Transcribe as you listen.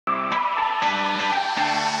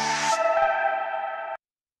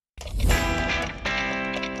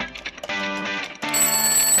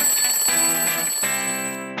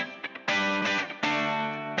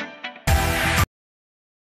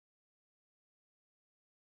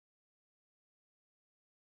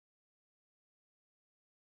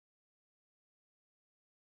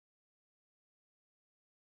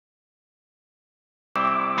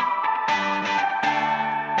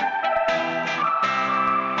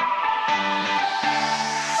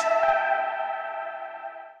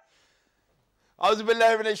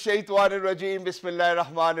Auzubillahiminash-shaytanir-rajeem.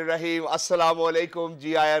 Bismillahir-rahmanir-rahim. Assalamualaikum.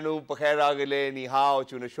 Ji ayanu pakhair agile ni hao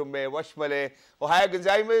chune shumme washmale. Ohaya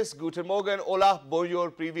genzaimis. Guten Morgen. Hola.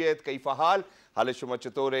 Bonjour. Privyet. Kaifa hal? Hale shuma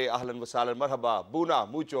chatore. Ahlan wa sahlan. Marhaba.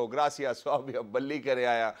 Buna. Mucho. Gracias. Swabia. Balli kare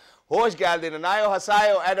aaya. Hosh galdin. Anayo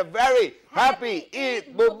hasayo. And a very happy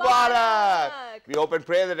Eid Mubarak. We hope and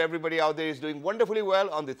pray that everybody out there is doing wonderfully well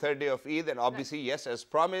on the third day of Eid. And obviously, yes, as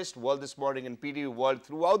promised, World This Morning and PTV World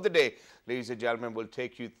throughout the day, ladies and gentlemen, will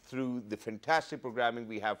take you through the fantastic programming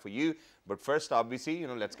we have for you. But first, obviously,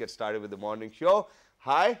 let's get started with the morning show.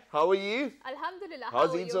 Hi, how are you? Alhamdulillah.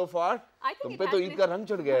 How's Eid so far? I think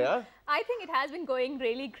it has been going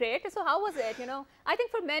really great. So how was it, I think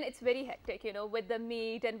for men it's very hectic, with the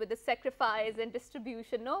meat and with the sacrifice and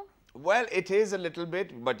distribution, no? Well, it is a little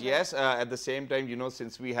bit, but yes, at the same time,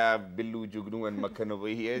 since we have Billu, Jugnu and Makhan over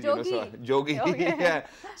here, Jogi, yeah.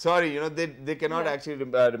 Sorry, they cannot actually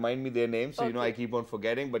remind me their names, so, I keep on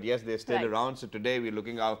forgetting, but yes, they're still around. So today we're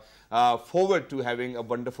looking forward to having a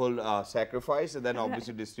wonderful sacrifice and then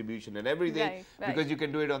obviously distribution and everything, because you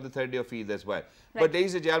can do it on the third day of Eid as well. But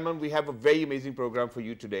ladies and gentlemen, we have a very amazing program for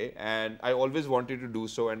you today, and I always wanted to do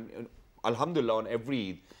so, and Alhamdulillah, on every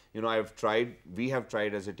Eid, we have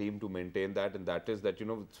tried as a team to maintain that, and that is that,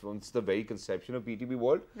 it's the very conception of PTB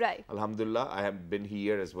World. Right. Alhamdulillah, I have been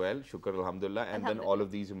here as well, shukr alhamdulillah, and then all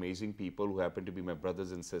of these amazing people who happen to be my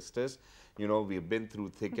brothers and sisters. We've been through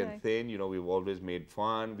thick and thin, we've always made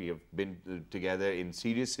fun, we have been together in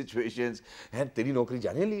serious situations, and teri naukri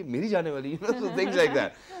jane wali, meri jane wali, so things like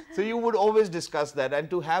that. So you would always discuss that, and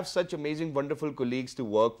to have such amazing, wonderful colleagues to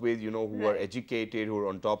work with, who are educated, who are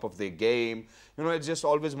on top of their game, it's just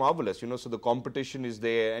always marvelous, so the competition is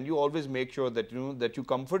there, and you always make sure that, that you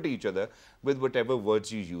comfort each other with whatever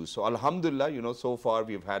words you use. So alhamdulillah, so far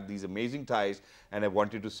we've had these amazing ties, and I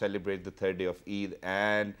wanted to celebrate the third day of Eid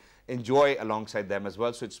and enjoy alongside them as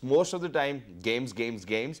well. So it's most of the time games,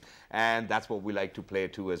 and that's what we like to play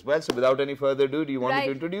too as well. So without any further ado, do you want me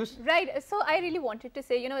to introduce? Right. So I really wanted to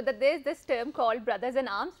say, that there's this term called brothers in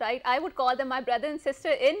arms, right? I would call them my brother and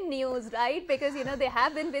sister in news, right? Because, they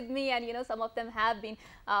have been with me, and, some of them have been,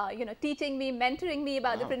 teaching me, mentoring me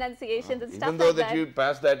about the pronunciations and stuff like that. Even though that you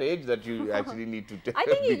passed that age that you actually need to be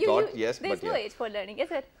taught, yes. There's no age for learning,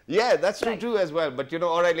 is it? Yeah, that's true too as well. But,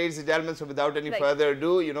 all right, ladies and gentlemen, so without any further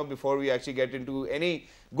ado, before we actually get into any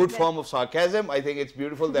good form of sarcasm, I think it's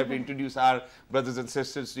beautiful that we introduce our brothers and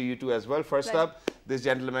sisters to you too as well. First up, this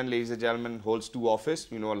gentleman, ladies and gentlemen, holds 2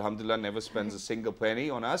 offices. Alhamdulillah, never spends a single penny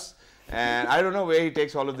on us. And I don't know where he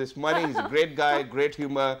takes all of this money. He's a great guy, great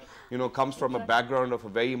humor, comes from a background of a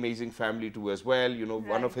very amazing family too as well.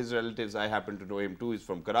 One of his relatives, I happen to know him too, is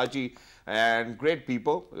from Karachi. And great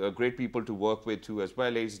people to work with too as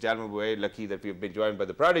well. Ladies and gentlemen, we're very lucky that we have been joined by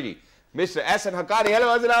the prodigy, Mr. Ahsan Haqqani.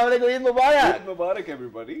 Hello, assalamu alaikum, Eid Mubarak. Eid Mubarak,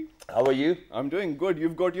 everybody. How are you? I'm doing good.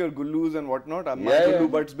 You've got your gullus and whatnot. My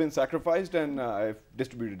gullu bud's been sacrificed, and I've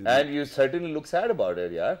distributed it. And you certainly look sad about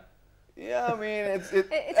it, yeah? Yeah, I mean, it's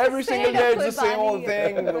every single day it's the same old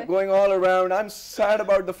thing going all around. I'm sad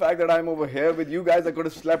about the fact that I'm over here with you guys. I could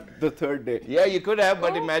have slept the third day. Yeah, you could have,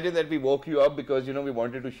 but imagine that we woke you up because, we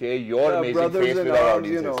wanted to share your amazing face with our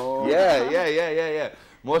audiences. Yeah.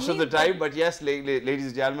 Most of the time, but yes, ladies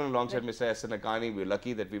and gentlemen, alongside Mr. Ahsan Haqqani, we're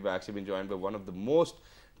lucky that we've actually been joined by one of the most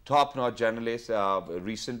top-notch journalists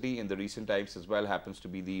recently, in the recent times as well, happens to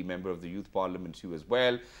be the member of the Youth Parliament too as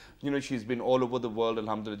well. She's been all over the world,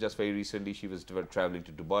 alhamdulillah. Just very recently, she was traveling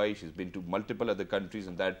to Dubai. She's been to multiple other countries,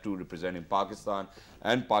 and that too representing Pakistan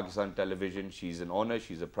and Pakistan television. She's an honor,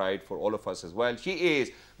 she's a pride for all of us as well. She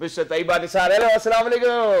is Mr. Taiba Nisar. Hello, assalamu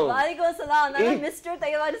alaikum. Walaikum assalam. I'm Mr.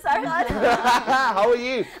 Taiba Nisar. How are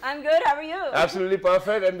you? I'm good, how are you? Absolutely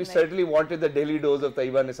perfect, and we certainly wanted the daily dose of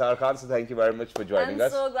Taiba Nisar Khan, so thank you very much for joining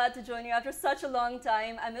us. I'm so glad to join you after such a long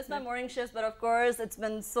time. I miss my morning shifts, but of course, it's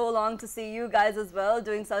been so long to see you guys as well,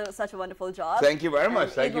 doing such a wonderful job. Thank you very much.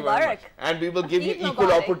 Thank you very much. And we will give you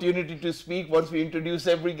equal opportunity to speak once we introduce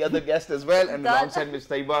every other guest as well. And alongside Ms.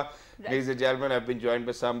 Taiba, ladies and gentlemen, I've been joined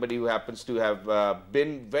by somebody who happens to have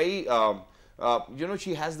been very,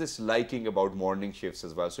 she has this liking about morning shifts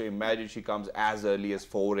as well. So imagine she comes as early as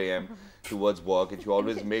 4 a.m. towards work, and she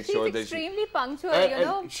always makes sure that she's extremely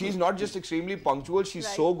punctual, She's not just extremely punctual, she's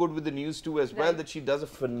so good with the news too as well, that she does a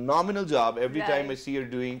phenomenal job every time I see her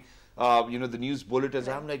doing the news bulletins.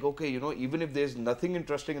 I'm like, okay, even if there's nothing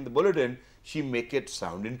interesting in the bulletin, she make it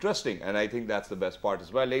sound interesting. And I think that's the best part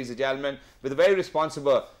as well. Ladies and gentlemen, with a very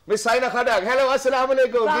responsible Miss Saina Khadak. Hello, assalamu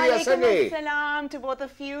alaikum. Walaikum assalam to both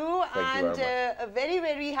of you. Thank you very much. A very,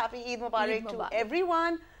 very happy Eid Mubarak to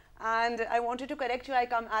everyone. And I wanted to correct you, I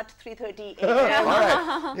come at 3:30 a.m. All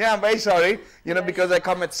right. Yeah, I'm very sorry. You know, because I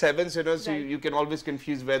come at 7, so, you know, so you can always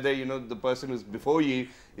confuse whether, you know, the person who's before you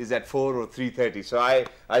is at 4 or 3:30. So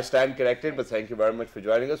I stand corrected, but thank you very much for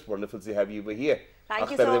joining us. Wonderful to have you over here.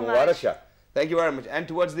 Thank you so much. Thank you very much. And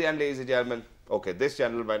towards the end, ladies and gentlemen, okay, this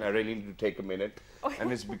gentleman, I really need to take a minute.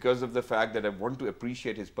 And it's because of the fact that I want to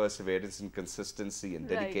appreciate his perseverance and consistency and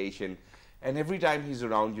dedication. And every time he's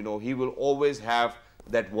around, you know, he will always have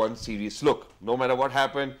that one serious look. No matter what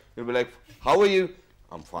happened, he'll be like, how are you?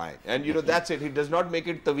 I'm fine. And, you know, that's it. He does not make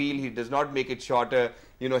it taweel. He does not make it shorter.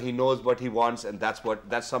 You know, he knows what he wants, and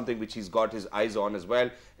that's something which he's got his eyes on as well.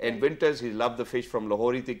 In winters, he loves the fish from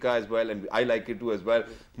Lahori tikka as well, and I like it too as well.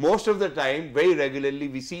 Most of the time, very regularly,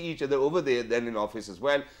 we see each other over there, then in office as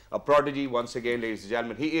well. A prodigy, once again, ladies and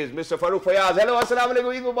gentlemen. He is Mr. Farooq Fayaz. Hello, assalamu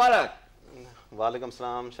alaikum, Eid Mubarak. Walaikum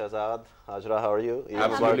salam, Shahzad. Hajra, how are you?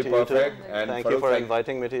 Absolutely perfect. And thank you for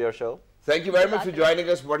inviting me to your show. Thank you very much for joining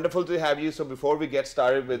us. Wonderful to have you. So before we get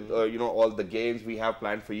started with you know, all the games we have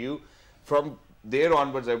planned for you, from there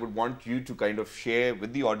onwards, I would want you to kind of share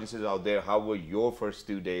with the audiences out there, how were your first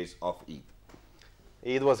 2 days of Eid?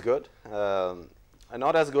 Eid was good.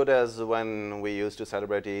 Not as good as when we used to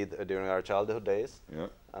celebrate Eid during our childhood days. Yeah.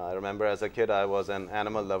 I remember as a kid, I was an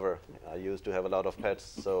animal lover. I used to have a lot of pets.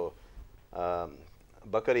 So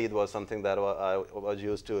Bakr Eid was something that I was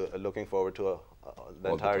used to looking forward to the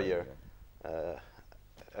entire year. Yeah.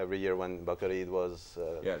 Every year when Bakr Eid was.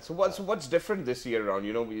 Yeah. So what's different this year around?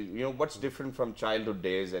 You know what's different from childhood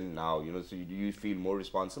days and now. You know, so do you feel more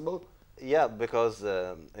responsible? Yeah, because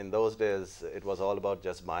in those days it was all about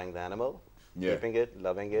just buying the animal, keeping it,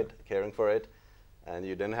 loving it, caring for it, and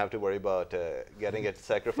you didn't have to worry about getting it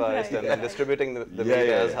sacrificed and then distributing the meat,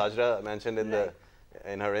 as Hajra mentioned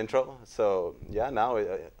in her intro. So yeah, now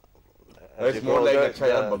as you grow older,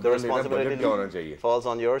 the responsibility falls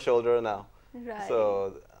on your shoulder now. Right.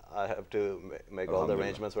 So I have to make all the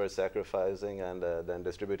arrangements for sacrificing and then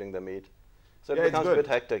distributing the meat. So it becomes a bit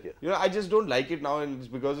hectic. Yeah. You know, I just don't like it now, and it's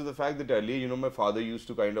because of the fact that earlier, you know, my father used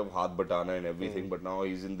to kind of haath batana and everything, but now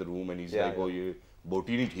he's in the room and he's like, oh, ye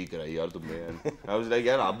boti nahi theek karayi yaar tumne. And I was like,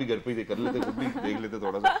 yaar, aap bhi ghar pe hi kar lete, khud bhi dekh lete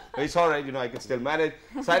thoda sa. It's all right, you know, I can still manage.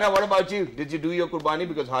 Saina, what about you? Did you do your qurbani?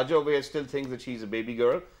 Because Haja over here still thinks that she's a baby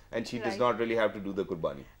girl, and she does not really have to do the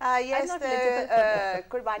qurbani. Yes, the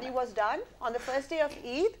qurbani was done on the first day of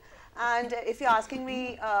Eid. And if you're asking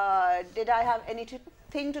me, did I have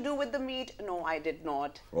anything to do with the meat? No, I did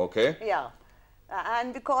not. Okay. Yeah.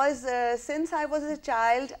 And because since I was a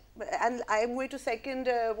child, and I'm going to second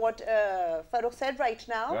what Farooq said right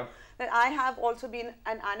now, that I have also been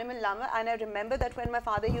an animal lover, and I remember that when my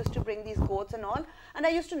father used to bring these goats and all, and I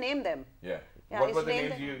used to name them. Yeah. What were the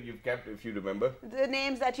names you've kept, if you remember? The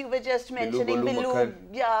names that you were just mentioning, Billu,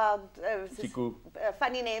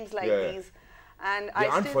 funny names like these. And they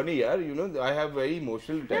aren't funny, yeah. You know, I have very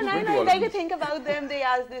emotional attachment to all I of like these. to think about them. They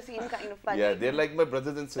seem kind of funny. Yeah, they're like my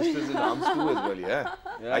brothers and sisters in arms too as well, yeah.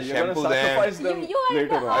 I shampoo them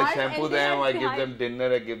later on. I shampoo them, I give them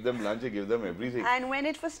dinner, I give them lunch, I give them everything. And when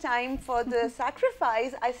it was time for the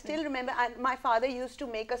sacrifice, I still remember, and my father used to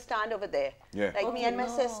make a stand over there. Yeah. Like me and my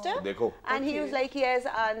sister. Dekho. And he was like, yes,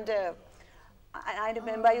 and I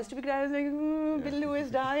remember I used to be crying, like, Billu is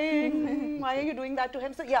dying. Why are you doing that to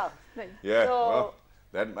him? So yeah. Yeah. So,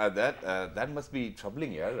 well, that must be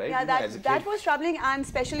troubling, yeah, right? Yeah, that was troubling, and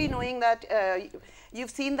especially knowing that you've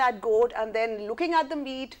seen that goat and then looking at the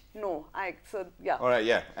meat. No, so yeah. All right,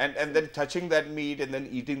 yeah, and then touching that meat and then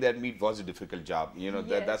eating that meat was a difficult job. You know,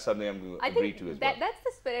 that's something I'm going to agree to as well. That's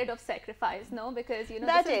the spirit of sacrifice, no? Because you know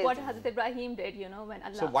this is what Hazrat Ibrahim did. You know, when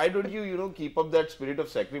Allah. So why don't you keep up that spirit of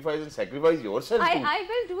sacrifice and sacrifice yourself? I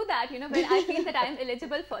will do that. You know, when I feel that I am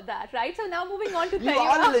eligible for that, right? So now moving on to you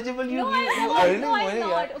are eligible. No, I'm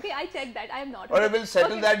not. Okay, I checked that. I am not. Or we'll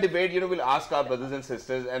settle that debate. You know, we'll ask our brothers and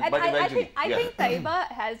sisters, but eventually. I think Taiba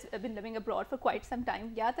has been living abroad for quite some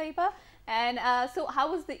time. Yeah, Taiba. And so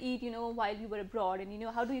how was the Eid, you know, while you were abroad, and you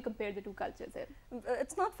know, how do you compare the two cultures there?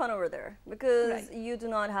 It's not fun over there because you do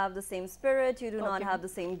not have the same spirit, you do not have the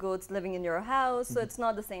same goats living in your house, so it's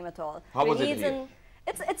not the same at all. How was it here?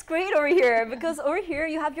 It's great over here because over here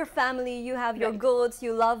you have your family, you have your goats,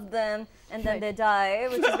 you love them, and then they die,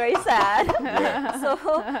 which is very sad.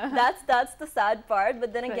 So that's the sad part.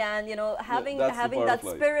 But then again, you know, having that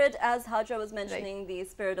spirit, as Hajra was mentioning, the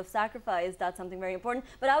spirit of sacrifice, that's something very important.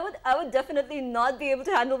 But I would definitely not be able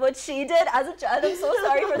to handle what she did as a child. I'm so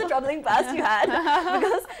sorry for the troubling past you had,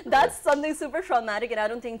 because that's something super traumatic, and I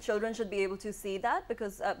don't think children should be able to see that,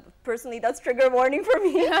 because personally that's trigger warning for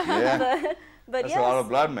me. But that's a lot of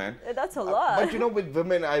blood, man. That's a lot. But you know, with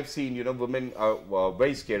women, I've seen, you know, women are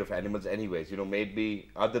very scared of animals anyways. You know, maybe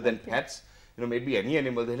other than pets, you know, maybe any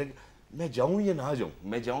animal, they're like, मैं जाऊँ या ना जाऊँ,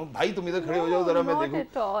 मैं जाऊँ, भाई तुम इधर खड़े हो जाओ जरा मैं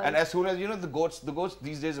देखूँ. And as soon as, you know, the goats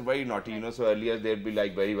these days are very naughty, you know, so earlier they'd be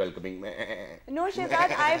like very welcoming. No, Shehzad,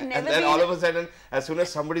 I've never And then all of a sudden, as soon as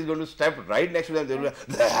somebody's going to step right next to them, they'll be like,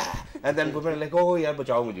 and then women are like, oh, yaar,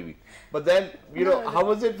 bachao mujhe bhi. But then, you know, how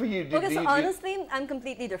was it for you? Okay, so honestly, I'm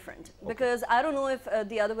completely different. Because I don't know if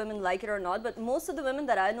the other women like it or not, but most of the women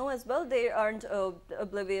that I know as well, they aren't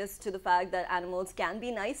oblivious to the fact that animals can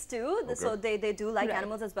be nice too. So they do like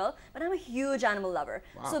animals as well. But I'm a huge animal lover.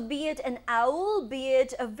 Wow. So be it an owl, be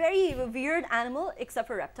it a very weird animal, except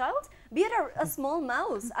for reptiles, be it a small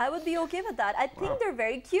mouse, I would be okay with that. I think they're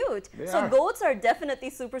very cute. Goats are definitely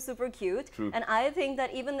super, super cute. True. And I think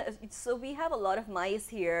that even, so we have a lot of mice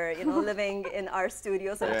here, you know, living in our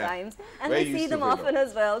studio sometimes. And we see them often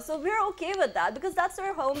as well. So we're okay with that because that's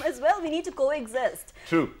our home as well. We need to coexist.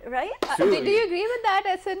 True. Right? Do you agree with that,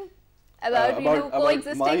 Essen? About you know,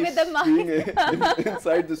 coexisting with the mice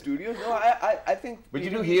inside the studios. No, I think. But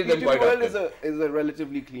you do hear them quite often. World is a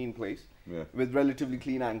relatively clean place with relatively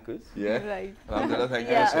clean anchors. Yeah. Right. Thank you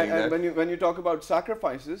for saying that. And when you talk about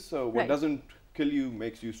sacrifices, so what doesn't kill you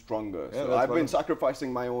makes you stronger. So I've been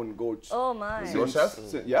sacrificing my own goats. Oh my! Yourself?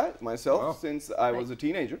 Myself since I was a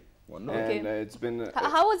teenager. Wonderful. And it's been.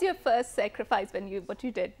 How was your first sacrifice when you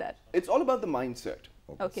did that? It's all about the mindset.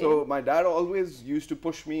 Okay. So my dad always used to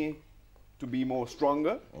push me to be more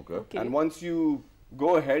stronger. Okay. And once you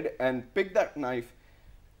go ahead and pick that knife,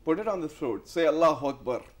 put it on the throat, say Allahu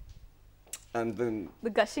Akbar, and then the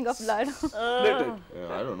gushing of blood. Split it.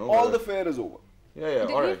 Yeah, I don't know. All the fear is over. Yeah, Did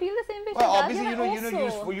all you right. feel the same way? Well, obviously,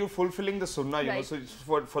 Yeah, you're fulfilling the sunnah, you know, so it's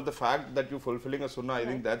for the fact that you're fulfilling a sunnah, I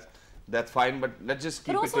think that's fine, but let's just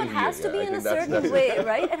keep it till here. But also it has to be in a certain way,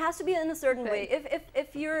 right? It has to be in a certain way.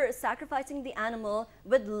 If you're sacrificing the animal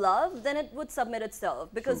with love, then it would submit itself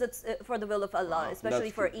because it's for the will of Allah, especially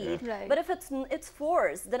for Eid. Right. But if it's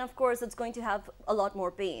forced, then of course it's going to have a lot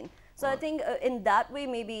more pain. So I think in that way,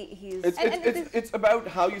 maybe he's... It's about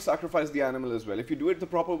how you sacrifice the animal as well. If you do it the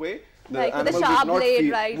proper way, the animal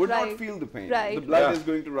would not feel the pain. Right. The blood is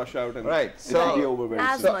going to rush out and so be over very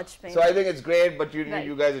as soon. much pain. So I think it's great, but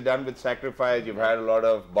you guys are done with sacrifice. You've had a lot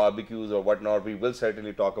of barbecues or whatnot. We will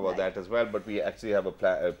certainly talk about that as well, but we actually have a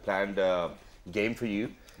planned game for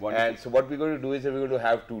you. Wonderful. And so what we're going to do is we're going to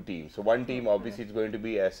have two teams. So one team, obviously, it's going to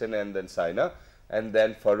be Essen and then Saina, and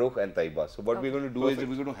then Farooq and Taiba. So what we're going to do is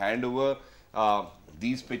we're going to hand over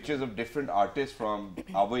these pictures of different artists from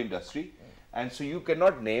our industry, and so you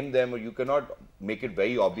cannot name them or you cannot make it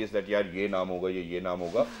very obvious that yaar ye naam hoga ye naam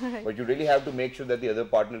hoga, but you really have to make sure that the other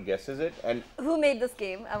partner guesses it. And who made this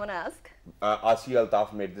game? I want to ask. Asi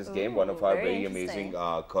Altaf made this game, one of our very amazing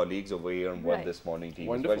colleagues over here on What This Morning TV.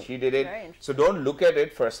 Wonderful. But she did it. So don't look at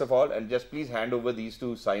it first of all, and just please hand over these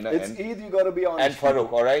to Saina and Eid, you got to be honest. And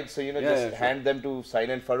Farooq. All right, so you know, just hand them to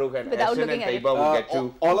Saina and Farooq, and Essen and Taiba will get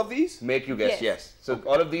to all of these. Make you guess. Yes. So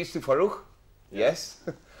all of these to Farooq. Yes.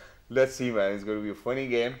 Let's see, man. It's going to be a funny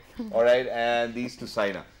game. All right, and these to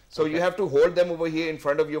Saina. So you have to hold them over here in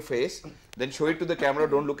front of your face, then show it to the camera.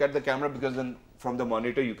 Don't look at the camera because then from the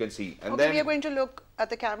monitor you can see. And then we are going to look at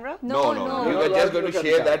the camera? No. You're just going to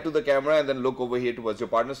share that to the camera and then look over here towards your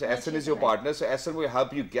partner. So Essen is your partner. So Essen will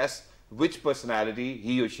help you guess which personality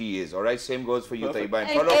he or she is. All right, same goes for you, Taiba and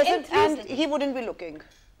Farooq. And he wouldn't be looking.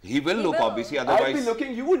 He will look, obviously, otherwise... I'll be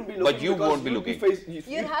looking, you wouldn't be looking. But you won't be looking.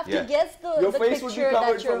 You'd have to guess the face picture would be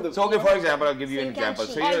covered that you're... from the... So, okay, for example, I'll give you an you example.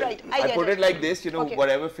 can't So, cheat. I put it like this, you know,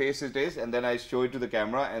 whatever face it is, and then I show it to the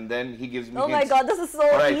camera, and then he gives me Oh my God, this is so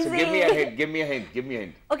Alright, easy. so give me a hint, give me a hint, give me a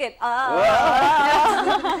hint. Okay,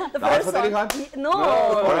 the first Fateh one. Ali Khan? No.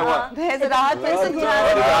 What? There's a Rahat That's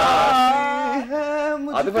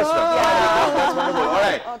wonderful.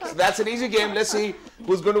 Alright, so that's an easy game. Let's see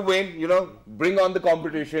who's going to win, you know, bring on the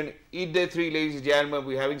competition. Eid Day 3, ladies and gentlemen,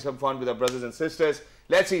 we're having some fun with our brothers and sisters.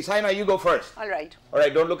 Let's see, Saina, you go first. All right. All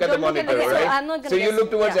right, don't look at the monitor, so right? I'm not gonna so you guess.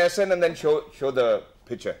 look towards Essen and then show the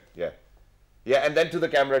picture. Yeah, and then to the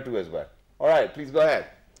camera too as well. All right, please go ahead.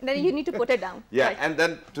 Then you need to put it down. Yeah, Right. and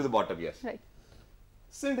then to the bottom, yes. Right.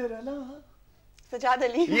 Cinderella. Sajad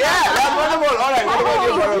Ali. Yeah, that's wonderful. All right, what about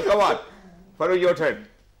you, Farooq? Come on. Farooq, your turn.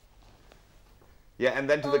 Yeah, and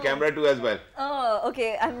then to the camera too as well. Oh,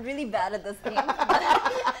 okay. I'm really bad at this game.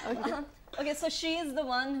 Okay, so she is the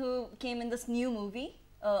one who came in this new movie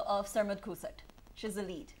of Sarmad Khosat. She's the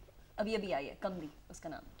lead. Abhi aayi hai, Kamli, uska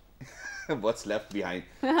naam. What's left behind?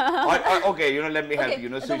 Okay, you know, let me help you. You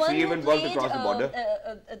know, so she even worked across the border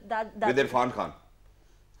that with Irfan Khan.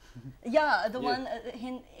 Yeah, the one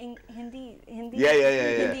Hindi.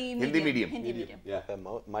 Yeah. Hindi medium. Hindi medium. Yeah, I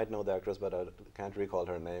might know the actress, but I can't recall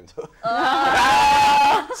her name. So.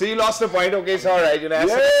 So you lost a point. Okay, it's all right. You know,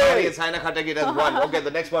 sorry, it's Saina Khataki has won. Okay,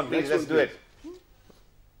 the next one, please. Let's do it.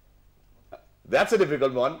 That's a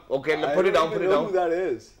difficult one. Okay, put it down. Put it down. Who that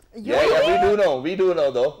is? Yeah, we do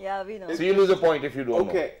know though. Yeah, we know. So you lose a point if you don't know.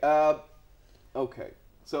 Okay. Okay.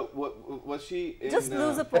 So was she in? Just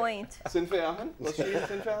lose a point. Sinfe Ahan? Was she in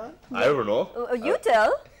Sinfe Ahan? I don't know. You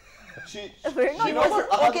tell. She We're not knows sure.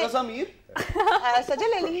 Ahad Raza Mir?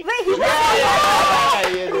 Sajal Ali. Wait, he does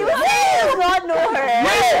not know her. I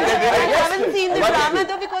haven't seen the drama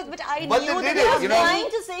though but I But knew they that did it, He's trying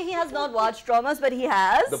to say he has not watched dramas, but he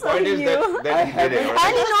has. The point is that he did it. And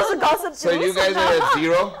Right? he knows the gossip too. So you guys are at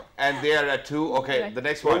 0 and they are at 2. Okay, the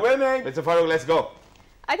next one. We're winning. Mr. Farooq, let's go.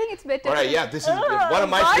 I think it's better. All right, yeah, this is one of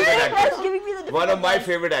my favorite actors. Giving me the One of my difficult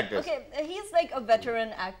favorite actors. Okay, he's like a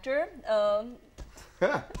veteran actor.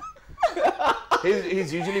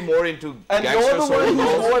 He's usually more into And gangster you're the sort one of who's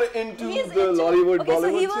roles. more into He's the into- Lollywood, okay, so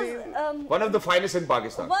he Bollywood was scene? One of the finest in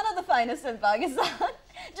Pakistan. one of the finest in Pakistan.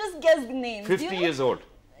 Just guess the name. 50 years old.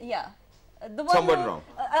 Yeah. The one Somewhat who- wrong.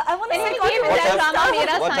 I want to When say he came in What that type- drama,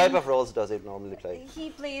 Mera What Sign. type of roles does he normally play? he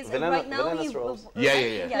plays Villain- right now. villainous roles? Yeah.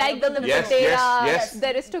 Like the Yes, Lutera, yes. the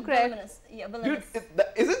aristocrat. Villainous. Yeah, Dude, villainous.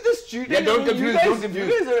 isn't this cheating? Yeah, don't I mean, confuse, you guys, don't confuse.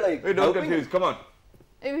 You guys are like Wait, don't helping confuse. Come on.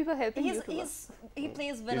 We were helping you. He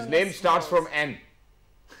plays villainous. His name starts from roles. N.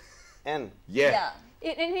 N. Yeah.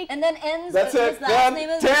 And then ends That's with it. his last name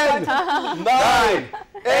 10, is 10, 9,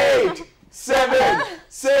 8, 7,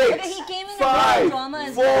 6, Okay, he came in a 5, drama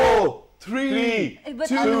as 4, 3, But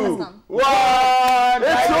 2, Anand Hassan. 1.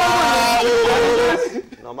 It's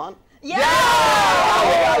over. Noman?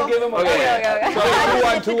 Yeah! I'll give him a Okay.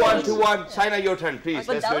 point. So 2-1. China, your turn, please.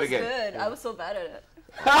 But Let's that do it was again. good. I was so bad at it.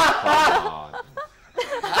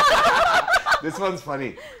 This one's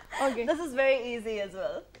funny. Okay. This is very easy as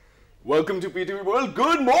well. Welcome to PTV World.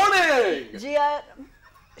 Good morning. Gia.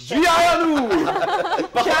 Gianu.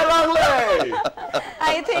 Kerala.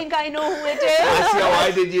 I think I know who it is. Asia,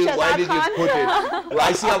 why did you Khan. put it?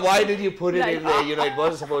 Asia, why did you put it in there? You know, it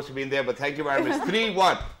wasn't supposed to be in there, but thank you very much.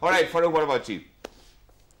 3-1. All right, Farooq, what about you?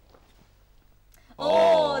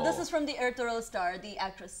 Oh, this is from the Ertugrul Star, the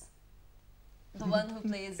actress. The one who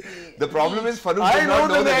plays the... The problem is Farooq I does not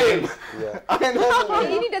know the name. Yeah. I know the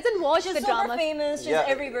name. He doesn't watch She's the super dramas. famous. She's Yeah.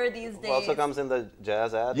 everywhere these days. Also comes in the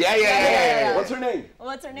jazz ad. Yeah. What's her name?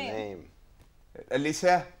 What's her name? Name.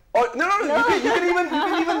 Alicia? Oh, no. You can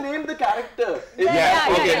even name the character. Yeah,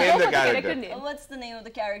 okay, name the Go for character. name. What's the name of the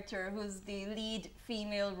character who's the lead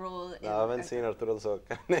female role in... No, I haven't seen Arturo, so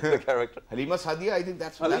I can't name the character. Halima Sadia, I think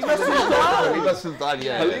that's Halima what it is. Sultan. Halima Sultan,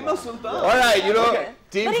 yeah. Halima Sultan. All right, you know, Okay.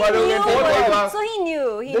 Team But he Farooq knew and Team what- Taiba. So he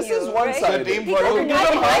knew. This is one right? side. So Team He doesn't Farooq.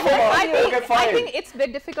 know. I think it's a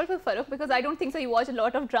bit difficult for Farooq because I don't think so. He watched a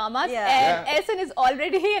lot of dramas, Yeah. and Ehsan is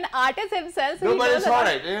already an artist himself. So No, he but knows it's a lot. all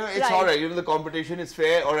right. You know, it's Right. all right. You know, the competition is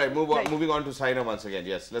fair. All right, Right. moving on to Saina once again.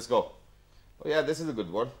 Yes, let's go. Oh, yeah, this is a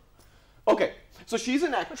good one. Okay, so she's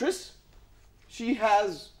an actress. She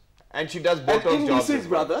has And she does an both those jobs. indecisive as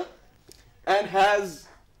well. brother and has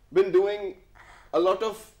been doing a lot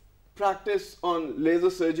of practice on laser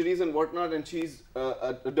surgeries and whatnot, and she's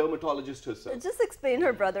a dermatologist herself. Just explain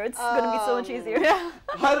her brother. It's going to be so much easier.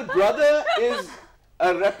 Her brother is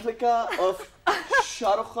a replica of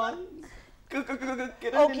Shah Rukh Khan. In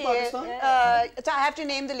Okay. Pakistan. So I have to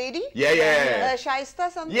name the lady? Yeah.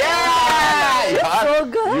 Shaista something? Yeah! so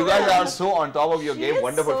good. You guys are so on top of your game. is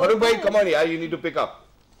Wonderful. so Farooq bhai, good. come on, yeah, you need to pick up.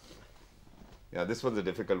 Yeah, this one's a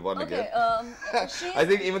difficult one Okay, again. she's... I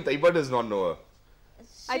think even Taiba does not know her.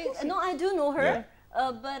 No, I do know her, Yeah?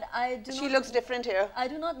 but I do She not... looks different here. I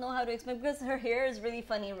do not know how to explain because her hair is really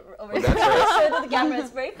funny over Oh, there. that's right. Show it to the camera.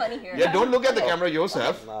 It's very funny here. Yeah, don't look at the camera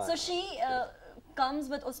yourself. So she comes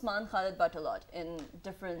with Osman Khalid Bhatt a lot in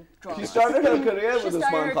different dramas. She started her career She with started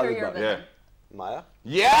Usman her Khalid career Bhatt. with Yeah. him. Maya?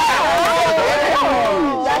 Yeah!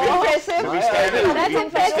 That's impressive. We stand That's at,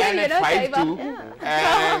 impressive, stand you at know, 5-2. Taiba.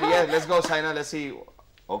 And yeah, let's go, Saina. Let's see.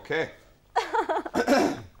 Okay.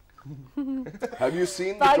 Have you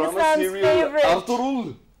seen the drama Pakistan's serial favorite.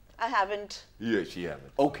 Arturul? I haven't. Yeah, she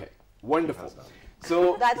haven't. Okay, wonderful.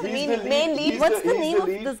 So That's the he's main lead. he's What's the he's name of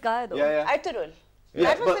lead. this guy though? Yeah. Arturul. Yeah,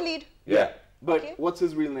 That was but- the lead. Yeah, but Okay. what's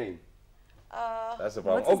his real name? That's the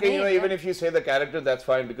problem. What's his Okay, name? even if you say the character, that's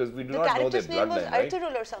fine because we do not know their character's name was bloodline, right? Eid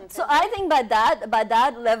Ul or something. So I think by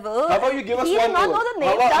that level, How about you give us he one did not more? know the name.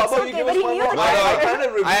 How about That's you okay, give but us he one knew more? the No, no, character. I kind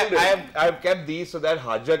of revealed it. I've kept these so that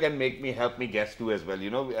Haja can help me guess too as well. You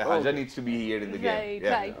know, Haja needs to be here in the game.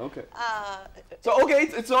 Right, right. Okay. So okay,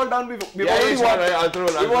 it's all done. We've Yeah, already it's won. all right. I'll throw.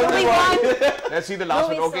 We've already won. Let's see the last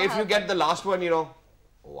No, one. we Okay, still if you have get the last one,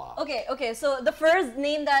 wow. Okay, so the first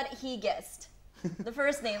name that he guessed. The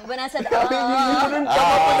first name, when I said, You couldn't come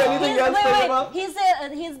up with anything else, Fatima?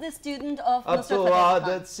 he's the student of Ab Nusrat to Fateh Khan.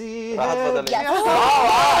 aadat si Rahat hai. badal- Yes.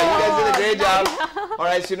 Wow, you guys did a great job. All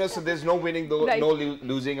right, so there's no winning, though, Right. no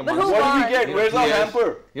losing among who us. What won? did we get? Where's our Yes. hamper?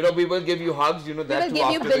 We will give you hugs, that will too give you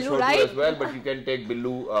after the Billu, show too right? as well, but you can take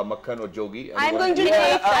Billu, Makhan or Jogi. I'm anyone. going to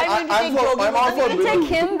Yeah, take I'm Jogi. all for You take Billu.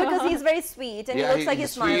 him because he's very sweet and he looks like he's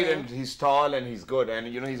he's sweet smiling. and he's tall and he's good and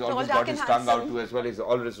he's always dark got his and tongue out handsome. too as well. He's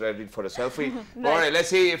always ready for a selfie. All right, let's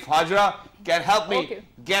see if Hajra can help me Okay.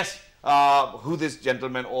 guess who this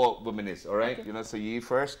gentleman or woman is. All right, so ye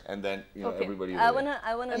first and then Okay. everybody. I over there.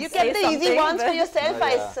 wanna. You say kept the easy something, ones for but- yourself,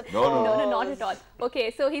 I suppose. No. No, not at all.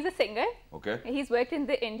 Okay, so he's a singer. Okay. He's worked in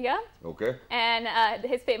the India, Okay. and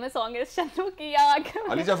his famous song is Chandru Ki Aankh.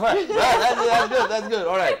 Ali Jafar. That's good. That's good.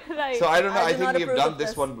 All right. Right. So I don't know. I I do think not we've approve done of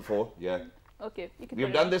this this. one before. Yeah. Okay, you can We've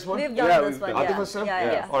put it done on. this one. We've Yeah, done we've this one. done Atif Yeah. Aslam?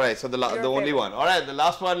 Yeah. All right. So the Your only favorite. one. All right. The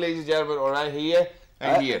last one, ladies and gentlemen. All right. Here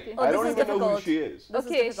and here. Oh, I this don't is even know who difficult. she is. This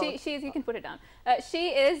is Okay, difficult. she's. You can put it down. She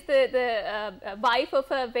is the wife of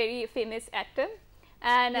a very famous actor,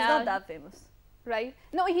 and He's not that famous. right.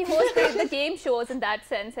 No, he hosts the game shows in that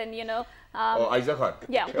sense, and Aiza Khan.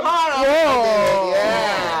 yeah.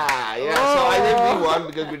 Yeah. So I think we won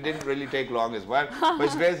because we didn't really take long as well. But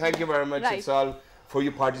it's great. Thank you very much. Right. It's all for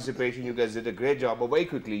your participation. You guys did a great job. But very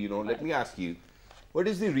quickly, let me ask you, what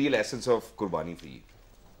is the real essence of Qurbani for you?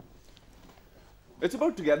 It's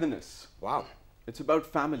about togetherness. Wow. It's about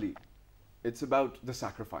family. It's about the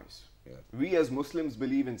sacrifice. Yeah. We as Muslims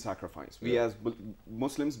believe in sacrifice. We Yeah. as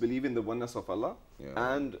Muslims believe in the oneness of Allah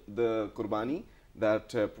and the Qurbani that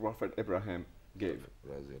Prophet Ibrahim gave.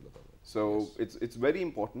 So it's very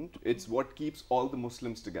important. It's what keeps all the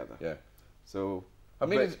Muslims together. Yeah. So I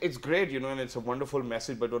mean, it's great, and it's a wonderful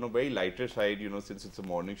message, but on a very lighter side, since it's a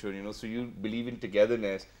morning show, so you believe in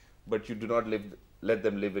togetherness, but you do not let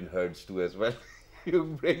them live in herds too as well. You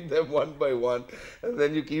bring them one by one, and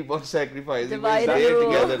then you keep on sacrificing. Divide But stay and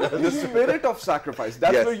rule. together. the spirit of sacrifice,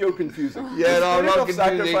 that's Yes. where you're confusing. Yeah, no, I'm the not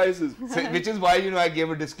spirit of sacrifices. Which is why, I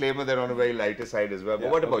gave a disclaimer there on a very lighter side as well. But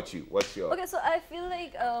Yeah, what okay. about you? What's your... Okay, so I feel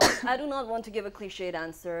like I do not want to give a cliched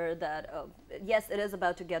answer that yes, it is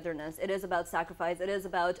about togetherness, it is about sacrifice, it is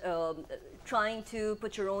about trying to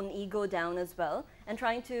put your own ego down as well and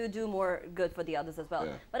trying to do more good for the others as well.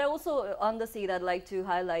 Yeah. But I also, on the seat, I'd like to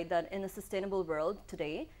highlight that in a sustainable world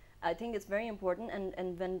today, I think it's very important,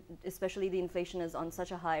 and when especially the inflation is on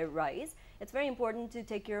such a high rise, it's very important to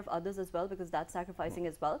take care of others as well, because that's sacrificing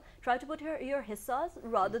as well. Try to put your hissas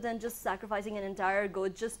rather than just sacrificing an entire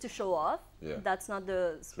goat just to show off. Yeah. That's not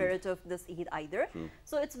the spirit of this Eid either.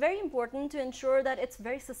 So it's very important to ensure that it's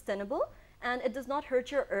very sustainable and it does not hurt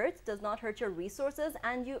your earth, does not hurt your resources,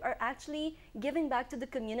 and you are actually giving back to the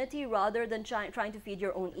community rather than trying to feed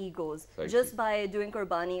your own egos just by doing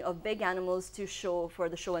Qurbani of big animals to show for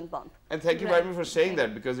the show and bump. And thank you very much for saying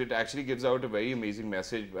that, because it actually gives out a very amazing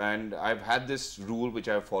message. And I've had this rule which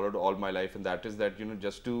I've followed all my life, and that is that,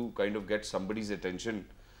 just to kind of get somebody's attention,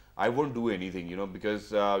 I won't do anything,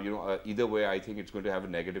 because, either way, I think it's going to have a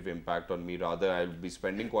negative impact on me. Rather, I'll be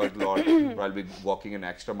spending quite a lot, or I'll be walking an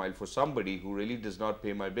extra mile for somebody who really does not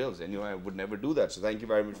pay my bills. And, I would never do that. So thank you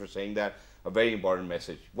very much for saying that. A very important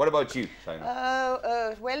message. What about you, Saina?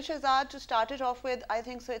 Well, Shahzad, to start it off with, I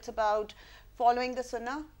think so it's about following the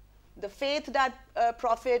Sunnah, the faith that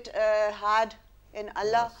Prophet had in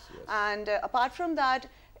Allah. Yes. And apart from that,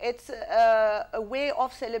 it's a way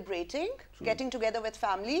of celebrating, getting together with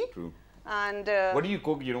family. True. And What do you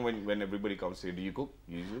cook, when everybody comes here? Do you cook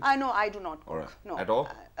usually? No, I do not cook. All right. No. At all?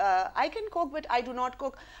 I can cook, but I do not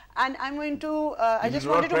cook. And I'm going to, I You just do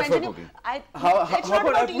not wanted to prefer mention, cooking? How it's not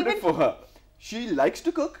about I about put even it for her? She likes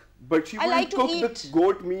to cook, but she I won't like to cook eat. the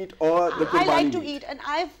goat meat or the I Qurbani like to meat. eat, and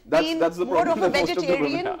I've That's the been more problem of a that most of the women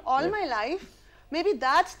vegetarian have. all my life. Maybe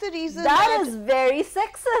that's the reason That is very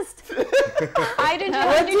sexist. I didn't What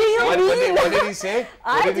want do you What mean? did he say?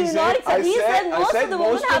 What I did do he not say? accept. He said most of the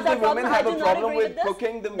women have that problem. have I a do not problem agree with this.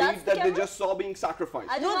 cooking the That's meat that they camera. just saw being sacrificed.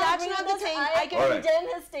 I do No, not that's agree not with the this. thing. I I can Alright.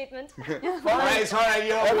 condemn his statement. Alright, it's alright.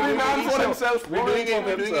 Every man for himself, We're doing it.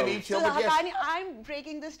 We're doing it himself. each So, show, but yes. Haqqani, I'm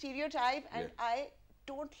breaking the stereotype, and I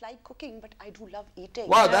don't like cooking, but I do love eating.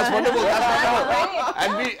 Wow, that's wonderful.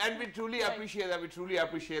 And we truly appreciate that. We truly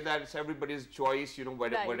appreciate that. It's everybody's choice, you know,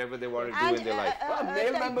 whatever they want to do in their life.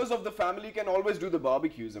 Male members of the family can always do the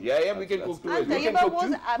barbecues. Yeah, we can cook too. And Tayyiba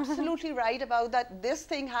was absolutely right about that. This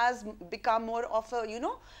thing has become more of a, you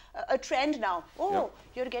know, a trend now. Oh,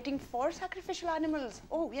 you're getting 4 sacrificial animals.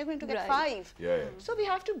 Oh, we are going to get 5. So we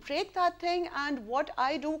have to break that thing. And what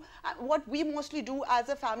I do, what we mostly do as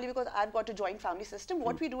a family, because I've got a joint family system,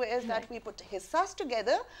 what we do is that we put hissas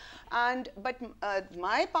together. But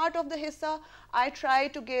my part of the hissa, I try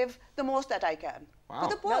to give the most that I can. Wow.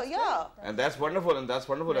 To the poor, And that's wonderful, and that's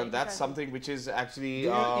wonderful, and that's something which is actually... Do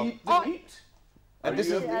you eat the meat? And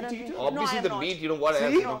this is obviously the meat, you know what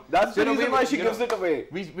else, you know. That's the reason why she gives it away.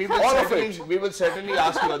 We will certainly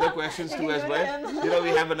ask you other questions too as well. You know, we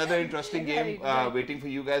have another interesting game waiting for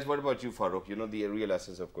you guys. What about you, Farooq? You know, the real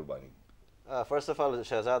essence of Qurbani. First of all,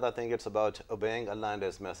 Shahzad, I think it's about obeying Allah and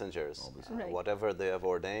His messengers. Whatever they have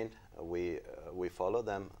ordained, we follow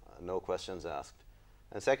them, no questions asked.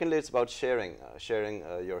 And secondly, it's about sharing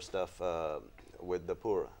your stuff with the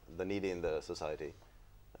poor, the needy in the society.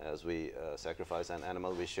 As we sacrifice an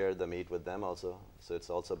animal, we share the meat with them also. So it's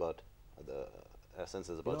also about the essence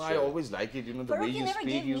is about sharing. I always like it, you know, the way you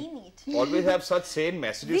speak. You always have such sane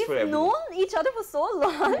messages for everyone. We've known each other for so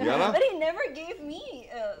long, but he never gave me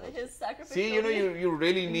his sacrifice. See, you know, you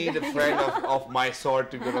really need a friend of my sort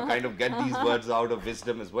to kind of get these words out of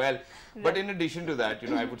wisdom as well. But in addition to that, you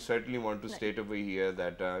know, I would certainly want to state over here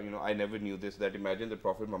that, you know, I never knew this, that imagine the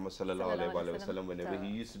Prophet Muhammad sallallahu alaihi wasallam, whenever he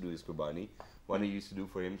used to do his Qurbani, one he used to do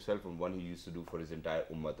for himself and one he used to do for his entire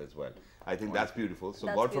ummah as well. I think that's beautiful. So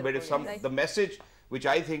God forbid if the message which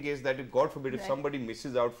I think is that if God forbid if somebody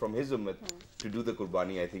misses out from his ummah to do the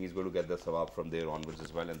Qurbani, I think he's going to get the sawab from there onwards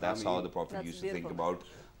as well. And that's how the Prophet used to think about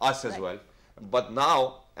us as well. But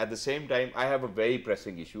now, at the same time, I have a very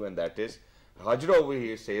pressing issue, and that is, Hajra over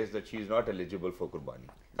here says that she is not eligible for Qurbani.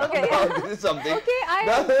 Okay. This is something.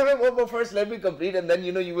 Okay, but first let me complete, and then,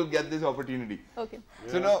 you know, you will get this opportunity. Okay.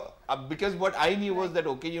 So now, because what I knew was that,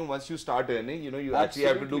 okay, you know, once you start earning, you know, you actually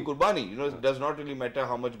have to do Qurbani. You know, it does not really matter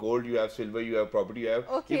how much gold you have, silver you have, property you have.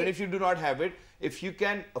 Okay. Even if you do not have it, if you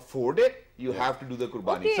can afford it, you have to do the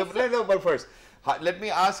Qurbani. Okay, but first, let me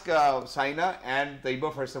ask Saina and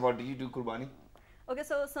Tayyiba first of all, do you do Qurbani? Okay,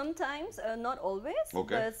 so sometimes, not always,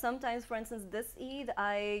 but sometimes, for instance, this Eid,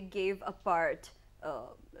 I gave a part,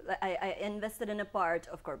 I invested in a part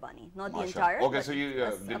of Qurbani, not the entire. Okay, so you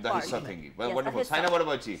did the hissa thingy. Well, wonderful. Saina, what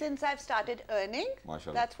about you? Since I've started earning,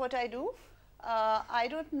 that's what I do. I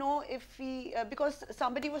don't know if because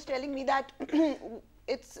somebody was telling me that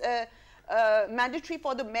it's mandatory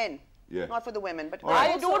for the men. Not for the women, but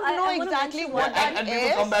I don't know exactly what that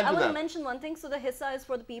is. I want to mention one thing. So the hissa is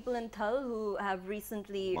for the people in Thal who have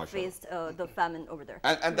recently faced the famine over there.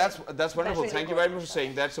 And that's wonderful. Thank you very much for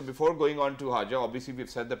saying that. So before going on to Haja, obviously we've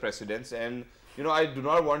set the precedents, and you know, I do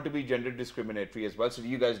not want to be gender discriminatory as well. So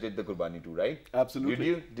you guys did the Qurbani too, right?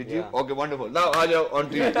 Absolutely. Did you? Okay, wonderful. Now Haja, on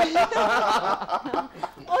to you.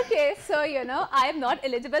 Okay, so you know, I am not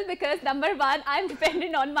eligible because number one, I'm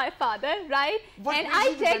dependent on my father, right? And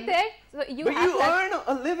I checked it. So you earn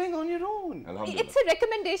a living on your own. It's a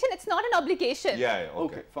recommendation. It's not an obligation. Yeah.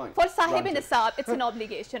 Okay. Fine. For Sahib-e-Nisab, it's an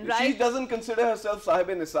obligation, right? She doesn't consider herself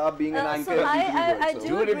Sahib-e-Nisab, being an anchor. So I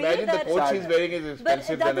do agree imagine that the coat she's wearing is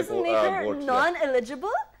expensive but that than a doesn't make her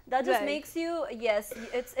non-eligible. That just makes you, yes,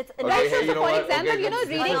 it's right. So for example, you know,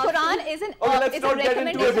 reading Quran is a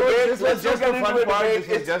recommendation. This was just the fun part. This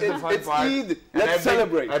was just the fun part. Eid. Let's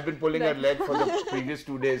celebrate. I've been pulling her leg for the previous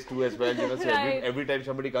 2 days too as well. You know, so every time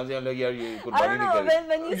somebody comes in, I'm like, yeah, you Qurbani nahi kar.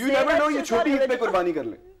 When you never know, you choti Eid pe Qurbani kar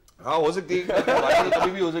le. हाँ हो सकती है, Qurbani तो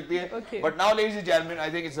कभी भी हो सकती है. But now, ladies and gentlemen, I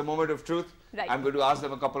think it's a moment of truth. I'm going to ask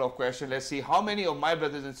them a couple of questions. Let's see how many of my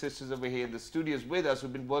brothers and sisters over here in the studios with us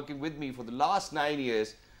who've been working with me for the last 9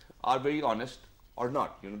 years are very honest or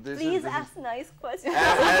not. You know, Please ask nice questions.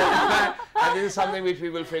 And this is something which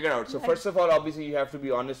we will figure out. So first of all, obviously you have to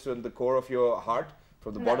be honest from the core of your heart,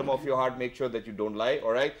 from the bottom of your heart. Make sure that you don't lie.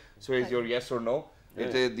 All right. So is your yes or no.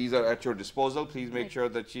 These are at your disposal. Please make sure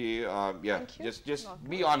that you, just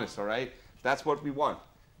be honest. All right. That's what we want.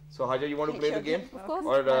 So Haja, you want to play the game? Of course.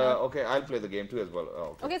 Or okay, I'll play the game too as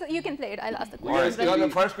well. Okay, so you can play it. I'll ask the question. All right. The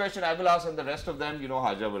first question I will ask, and the rest of them, you know,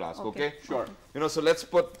 Haja will ask. Okay. Sure. You know, so let's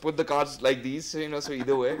put the cards like these. You know, so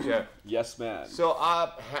either way, yeah. Yes, man. So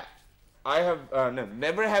I have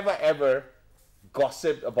never have I ever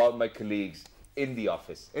gossiped about my colleagues in the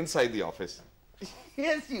office, inside the office.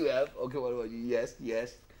 Yes, you have. Okay, what about you?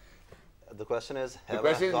 Yes. The question is, never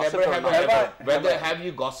have I ever. Whether have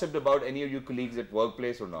you gossiped about any of your colleagues at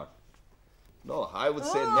workplace or not? No, I would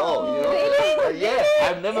say no. You know, Yeah,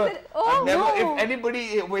 I've never. No. If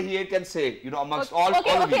anybody over here can say, you know, amongst all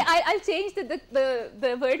Okay, of you. I'll change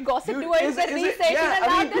the word gossip Dude, towards the research. Yeah,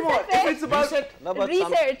 I mean, come on. If it's about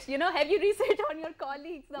research, you know, have you researched on your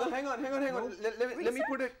colleagues now? No, hang on. Let me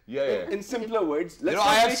put it in simpler words. You Let's know,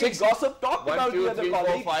 not I have make 6 gossip. Talk 1, about 2, the other 3, 4,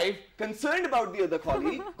 colleague. 5. Concerned about the other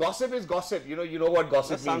colleague. Gossip is gossip. You know what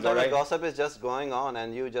gossip means, Sometimes right? gossip is just going on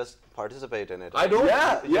and you just participate in it. I don't.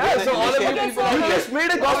 Yeah. So all of you Okay, people You out there. just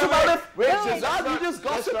made a gossip out of. Wait, Shazad, you just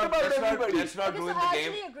gossiped about everybody. Let's not Okay, ruin so the I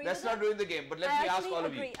game. actually agree Let's with not that. ruin the game. But let me ask all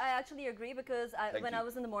of you. I actually agree because when you. I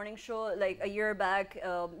was in the morning show like a year back,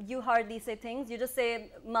 you hardly say things. You just say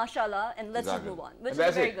mashallah and let's just move on, which is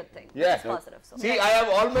a very good thing. Yeah. It's positive. So. See, I have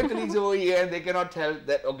all my colleagues over here and they cannot tell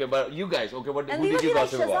that. Okay, but you guys, okay, who and we did would you be like,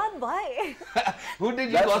 gossip about? Shazad, why? Who did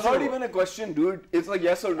you That's gossip not about? even a question, dude. It's like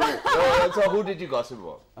yes or no. So who did you gossip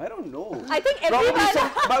about? I don't know. I think Probably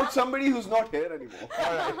everyone. about somebody who's not here anymore.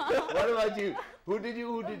 All right. What about you? Who did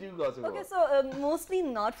you gossip Okay, about? so mostly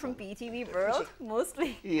not from PTV world,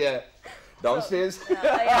 mostly. Yeah. Downstairs? Yeah.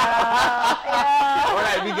 All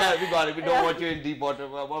right, we got it. We don't want you in deep water.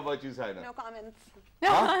 What about you, Saina? No comments.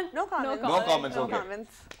 Huh? No comments. No comments, No okay.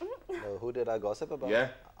 comments. Who did I gossip about? Yeah.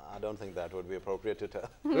 I don't think that would be appropriate to tell.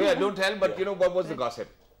 Yeah, don't tell, but you know what was the gossip?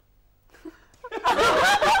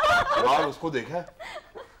 Wow, usko dekha?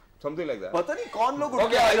 Something like that. पता नहीं कौन लोग उठ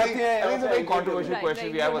Okay, के आ I जाते think हैं it's a very controversial Right, question.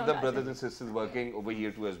 right, We have no, other no, brothers and sisters working over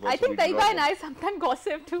here too as well. I so think we do Taiba not and know. I sometimes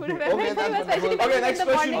gossip too. Okay, that's especially wonderful. Okay, in next the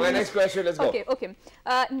question. morning. Okay, next question. Let's go. Okay.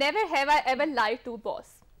 Never have I ever lied to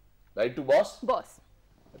boss. Right to boss? Boss.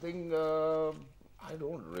 I think I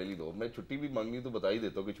don't really know. मैं छुट्टी भी मांगनी तो बता ही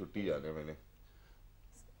देता हूँ कि छुट्टी जाना है मैंने.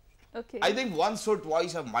 Okay. I think once or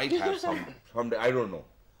twice I might have someday. I don't know.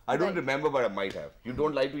 I don't remember, but I might have. You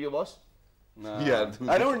don't lie to your boss? No. Yeah.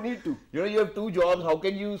 I don't need to. You know, you have 2 jobs. How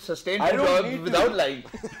can you sustain I 2 don't jobs need to. without lying?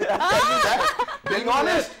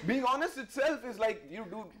 Being honest itself is like,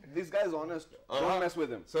 this guy is honest. Don't mess with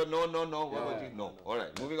him. So no. What about you? No. All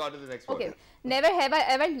right. Moving on to the next one. Okay. Never have I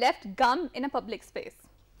ever left gum in a public space.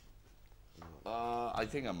 I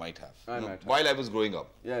think I might have. Might have. While I was growing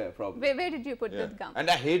up. Yeah, probably. Where did you put this gum? And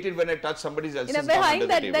I hate it when I touch somebody else's gum Behind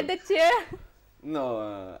under the that table. the chair. No,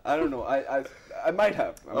 I don't know. I might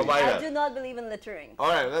have. I mean, might I have. do not believe in littering. All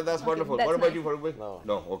right, that's wonderful. that's What about nice. you, Farooq? No.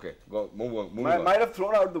 No, okay. Go, move on. might have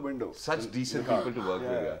thrown out the window. Such decent people to work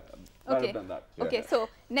with. Yeah. Yeah. Might Okay. have done that. Okay, so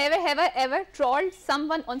never have I ever trolled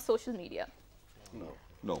someone on social media.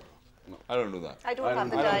 No. I don't do that. I don't have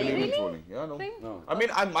the I don't time. believe in trolling. Yeah, no. Really? No. I mean,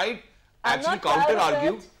 I might I'm actually not proud of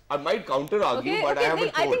counter-argue. it. I might counter-argue, Okay, but I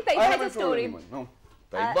haven't I think trolled. Taiba I has a haven't trolled story. anyone. No.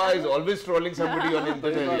 Taiba is always trolling somebody on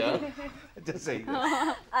internet, yeah. Just saying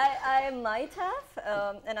that. I might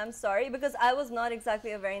have, and I'm sorry because I was not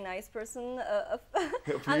exactly a very nice person.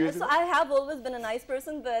 years So ago? I have always been a nice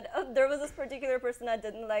person, but there was this particular person I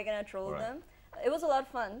didn't like, and I trolled Right. them. It was a lot of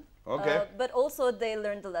fun. Okay. But also they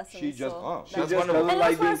learned the lesson. She just, so she she that's just wonderful. doesn't and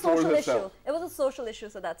like it was being for a told social herself. issue. It was a social issue,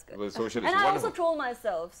 so that's good. It was social And issue. I Wonderful. also troll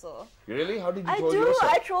myself, so. Really? How did you I troll do.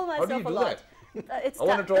 yourself? I troll myself How do you a do lot. that? It's I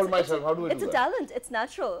wanna troll it's myself. How do I It's do a that? talent. It's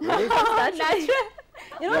natural. Really? It's natural.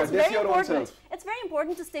 You know, Yeah, it's diss very your own important. self. It's very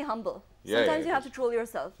important to stay humble. Yeah, Sometimes yeah, you have to troll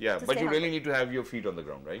yourself. Yeah, to but stay you really humble. need to have your feet on the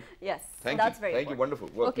ground, right? Yes, Thank that's you. very Thank you. important. Wonderful.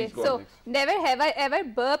 Well, Okay, please go so on next. never have I ever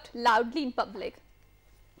burped loudly in public.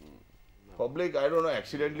 Public, I don't know,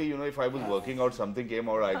 accidentally, you know, if I was working out, something came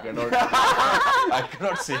out, I cannot, I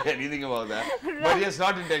cannot say anything about that. But yes,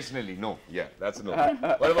 not intentionally, no. Yeah, that's a no.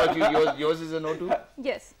 What about you? Yours is a no too?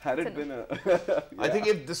 Yes. Had it's a it no. been a... I think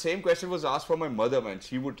if the same question was asked for my mother, man,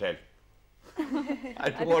 she would tell. I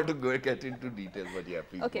don't want to get into details, but yeah,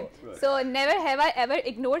 please Okay, go. so never have I ever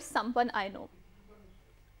ignored someone I know.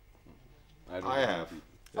 I have.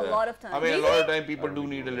 A lot of times. I mean, a lot of time people do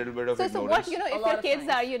need a little bit of So ignorance. what, you know, A if lot your of kids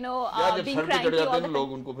times. are, you know, yeah, जब being sir पे cranky चढ़ जाते all हैं the तो time.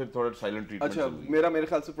 लोग उनको फिर थोड़ा silent treatment अच्छा, जरूरी है. मेरे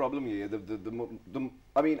ख्याल से problem ये है.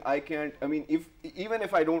 I mean, I can't. I mean, even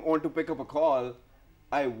if I don't want to pick up a call,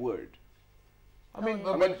 I would. I mean,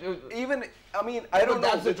 I mean, even I mean, I don't know.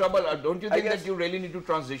 That's the trouble. Don't you I think guess- that you really need to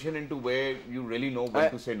transition into where you really know when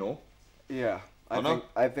to say no? Yeah, Oh, no?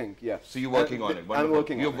 I think, yeah. So you're working on it. I'm Wonderful.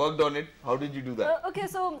 working on You've it. worked on it. How did you do that? Okay,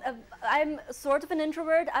 so I'm sort of an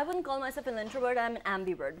introvert. I wouldn't call myself an introvert. I'm an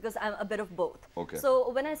ambivert because I'm a bit of both. Okay. So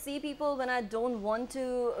when I see people, when I don't want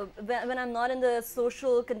to, when I'm not in the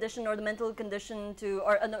social condition or the mental condition to,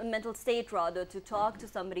 or a mental state rather, to talk to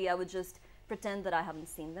somebody, I would just pretend that I haven't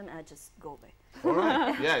seen them and I just go away. All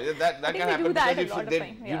right. Yeah, that think can we happen do that because a lot if of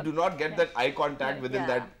time, you yeah. do not get that eye contact within Yeah.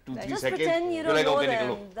 that 2-3 Just seconds. pretend you You're don't like, know okay, them.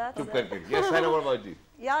 Nikolo. That's Chup it. karke. Yes, Saina, what about you?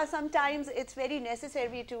 Yeah, sometimes it's very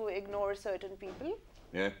necessary to ignore certain people.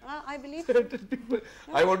 Yeah. I believe. Certain people.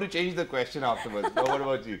 I want to change the question afterwards. Now, what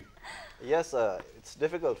about you? Yes, it's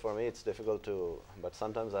difficult for me. It's difficult to, but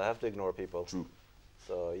sometimes I have to ignore people. True.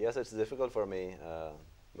 So yes, it's difficult for me,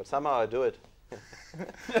 but somehow I do it.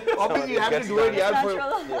 Obviously, you have to do it,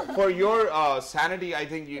 yeah. For your sanity, I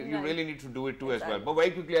think you really need to do it too as well. But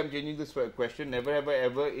very quickly, I'm changing this question. Never have I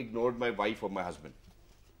ever ignored my wife or my husband?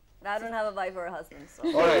 I don't have a wife or a husband, so.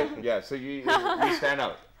 All right, yeah. So you stand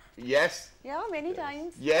out. Yes. Yeah, many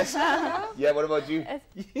times. Yes. Yeah. What about you?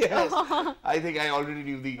 Yes. I think I already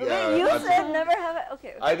knew the. You answer. said never have I.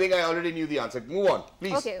 Okay. I think I already knew the answer. Move on,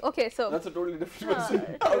 please. Okay. Okay. So. That's a totally different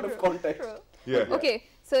person out of context. True. Yeah. Okay.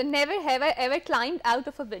 So never have I ever climbed out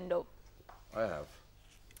of a window. I have.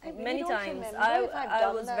 I really Many don't times. remember I if I've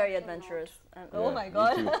done was that very or adventurous. not. And, oh my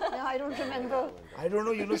God. Yeah, I don't remember. I don't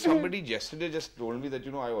know. You know, somebody yesterday just told me that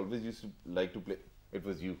I always used to like to play. It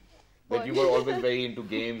was you. That you were always very into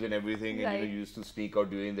games and everything, and you used to sneak out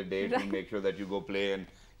during the day to make sure that you go play and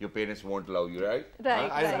your parents won't allow you, right?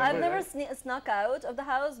 Right. I've never snuck out of the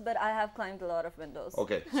house, but I have climbed a lot of windows.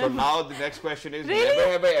 Okay, so now the next question is, never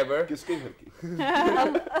have I ever,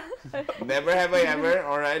 never have I ever,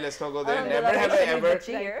 alright, let's not go there, never have I ever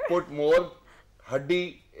put more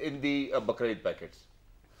haddi in the Bakra Eid packets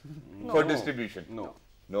for distribution? No.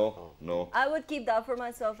 No, no. I would keep that for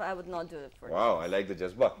myself, I would not do it for you. Wow, I like the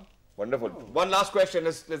jazba. Wonderful. One last question,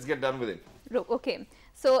 let's get done with it. Okay.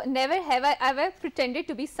 So never have I ever pretended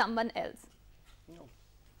to be someone else.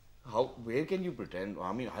 Where can you pretend?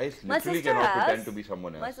 I mean, I My literally sister cannot has. pretend to be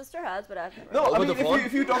someone else. My sister has, but I've never. No, I Over mean, the phone?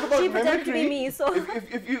 if you talk about She pretended to be mimicry, me, so.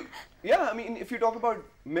 if you, yeah, I mean, if you talk about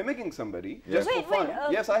mimicking somebody just Wait, for fun,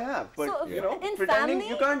 wait, yes, I have. But so you know, in pretending, family-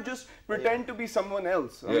 you can't just pretend to be someone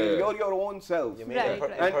else. I mean, you're your own self. You mean Right,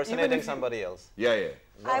 right. And impersonating even if you- somebody else? Yeah, yeah.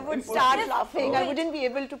 I would start laughing. I wouldn't be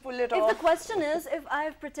able to pull it If the off. question is if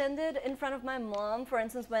I've pretended in front of my mom, for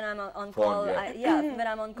instance, when I'm on call, yeah. when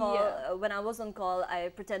I'm on call, when I was on call, I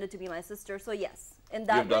pretended to be my sister. So yes, in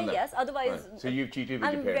that You've done way, that. yes. Otherwise, Right. So you've cheated with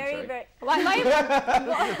I'm your parents, very, right? very. Why?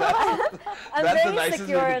 I'm That's the very nicest way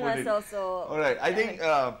secure to in put it. myself. So. All right. I think,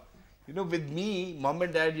 with me, mom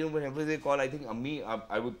and dad, whenever they call, I think Ammi,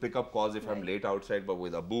 I would pick up calls if I'm late outside, but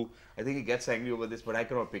with Abu, I think he gets angry over this, but I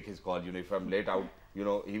cannot pick his call. If I'm late out, he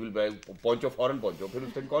will be poncho, foreign poncho. Phir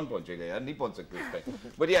us time kaun pahunchega yaar? Nahi pahunch sakte us time.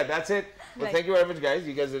 But yeah, that's it. Well, thank you very much, guys.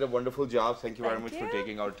 You guys did a wonderful job. Thank you very much for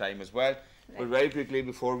taking our time as well. But very quickly,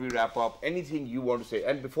 before we wrap up, anything you want to say?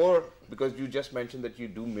 And before, because you just mentioned that you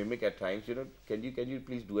do mimic at times, can you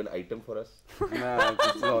please do an item for us? Nah,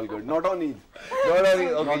 it's all good. Not on Eid.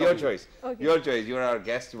 Okay, your choice. Okay. Your choice. You're our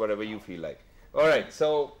guest, whatever you feel like. All right,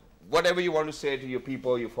 so whatever you want to say to your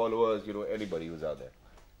people, your followers, anybody who's out there.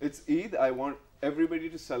 It's Eid. I want everybody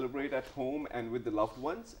to celebrate at home and with the loved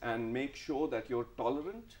ones, and make sure that you're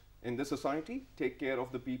tolerant in the society. Take care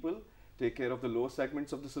of the people. Take care of the lower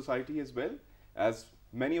segments of the society as well. As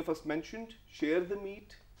many of us mentioned, share the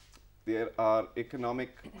meat. There are economic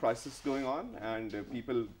crises going on, and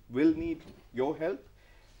people will need your help.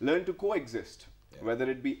 Learn to coexist, whether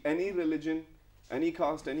it be any religion, any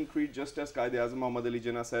caste, any creed, just as Qaid-e-Azam Muhammad Ali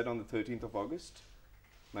Jinnah said on the 13th of August,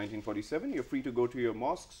 1947. You're free to go to your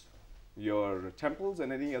mosques, your temples,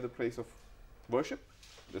 and any other place of worship.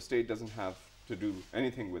 The state doesn't have to do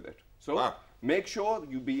anything with it. So make sure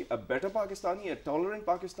you be a better Pakistani, a tolerant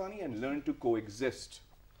Pakistani, and learn to coexist.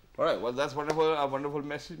 All right, well, that's wonderful, a wonderful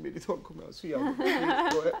message.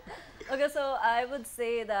 Okay, so I would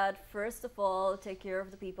say that first of all, take care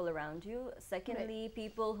of the people around you. Secondly,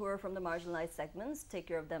 people who are from the marginalized segments, take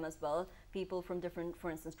care of them as well. People from different,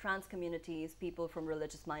 for instance, trans communities, people from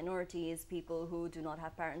religious minorities, people who do not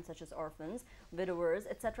have parents such as orphans, widowers,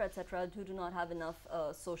 etc., who do not have enough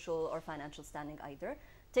social or financial standing either.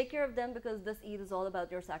 Take care of them, because this Eid is all about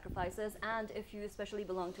your sacrifices, and if you especially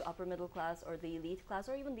belong to upper middle class or the elite class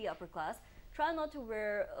or even the upper class, try not to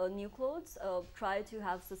wear new clothes. Try to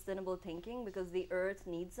have sustainable thinking, because the earth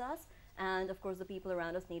needs us, and of course the people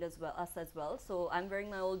around us need us as well. So I'm wearing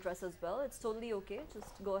my old dress as well. It's totally okay.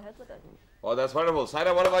 Just go ahead with it. Oh, that's wonderful.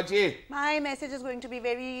 Saira, what about you? My message is going to be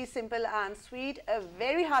very simple and sweet. A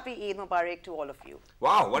very happy Eid Mubarak to all of you.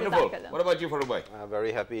 Wow, wonderful. What about you, Farooq bhai?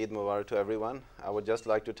 Very happy Eid Mubarak to everyone. I would just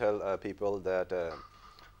like to tell people that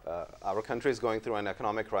our country is going through an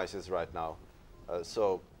economic crisis right now.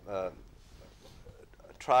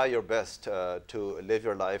 Try your best to live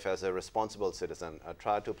your life as a responsible citizen.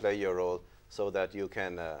 Try to play your role so that you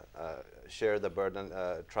can share the burden,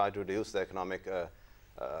 try to reduce the economic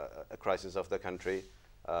crisis of the country.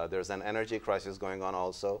 There's an energy crisis going on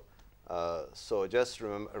also. So just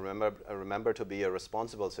remember to be a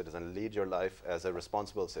responsible citizen. Lead your life as a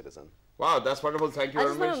responsible citizen. Wow, that's wonderful. Thank you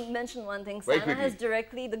very much. I just want to mention one thing. Very Sana quickly. has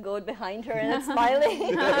directly the goat behind her and it's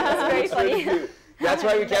smiling. That's very funny. That's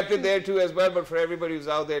why we kept it there too as well. But for everybody who's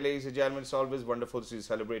out there, ladies and gentlemen, it's always wonderful to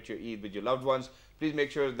celebrate your Eid with your loved ones. Please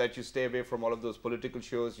make sure that you stay away from all of those political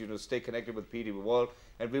shows. You know, stay connected with PTV World,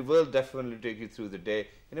 and we will definitely take you through the day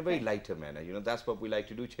in a very lighter manner. You know, that's what we like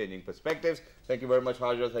to do, changing perspectives. Thank you very much,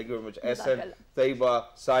 Hajar. Thank you very much, Ehsan, Taiba,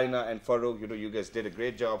 Saina, and Farooq. You know, you guys did a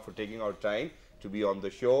great job for taking our time to be on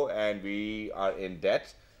the show, and we are in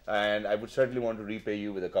debt. And I would certainly want to repay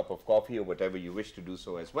you with a cup of coffee or whatever you wish to do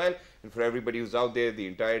so as well. And for everybody who's out there, the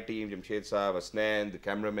entire team, Jamshed Saab, Asnan, the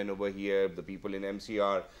cameraman over here, the people in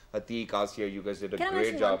MCR, Atiq, Asya, you guys did a great job. Can I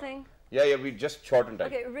mention one thing? Yeah, we just short on time.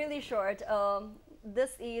 Okay, really short.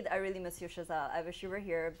 This Eid, I really miss you, Shaza. I wish you were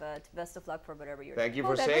here, but best of luck for whatever you're doing. Thank you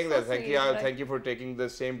for saying that. Thank you. Thank you for taking the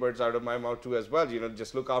same words out of my mouth too as well. You know,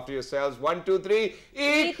 just look after yourselves. 1, 2, 3.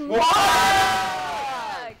 Eat more!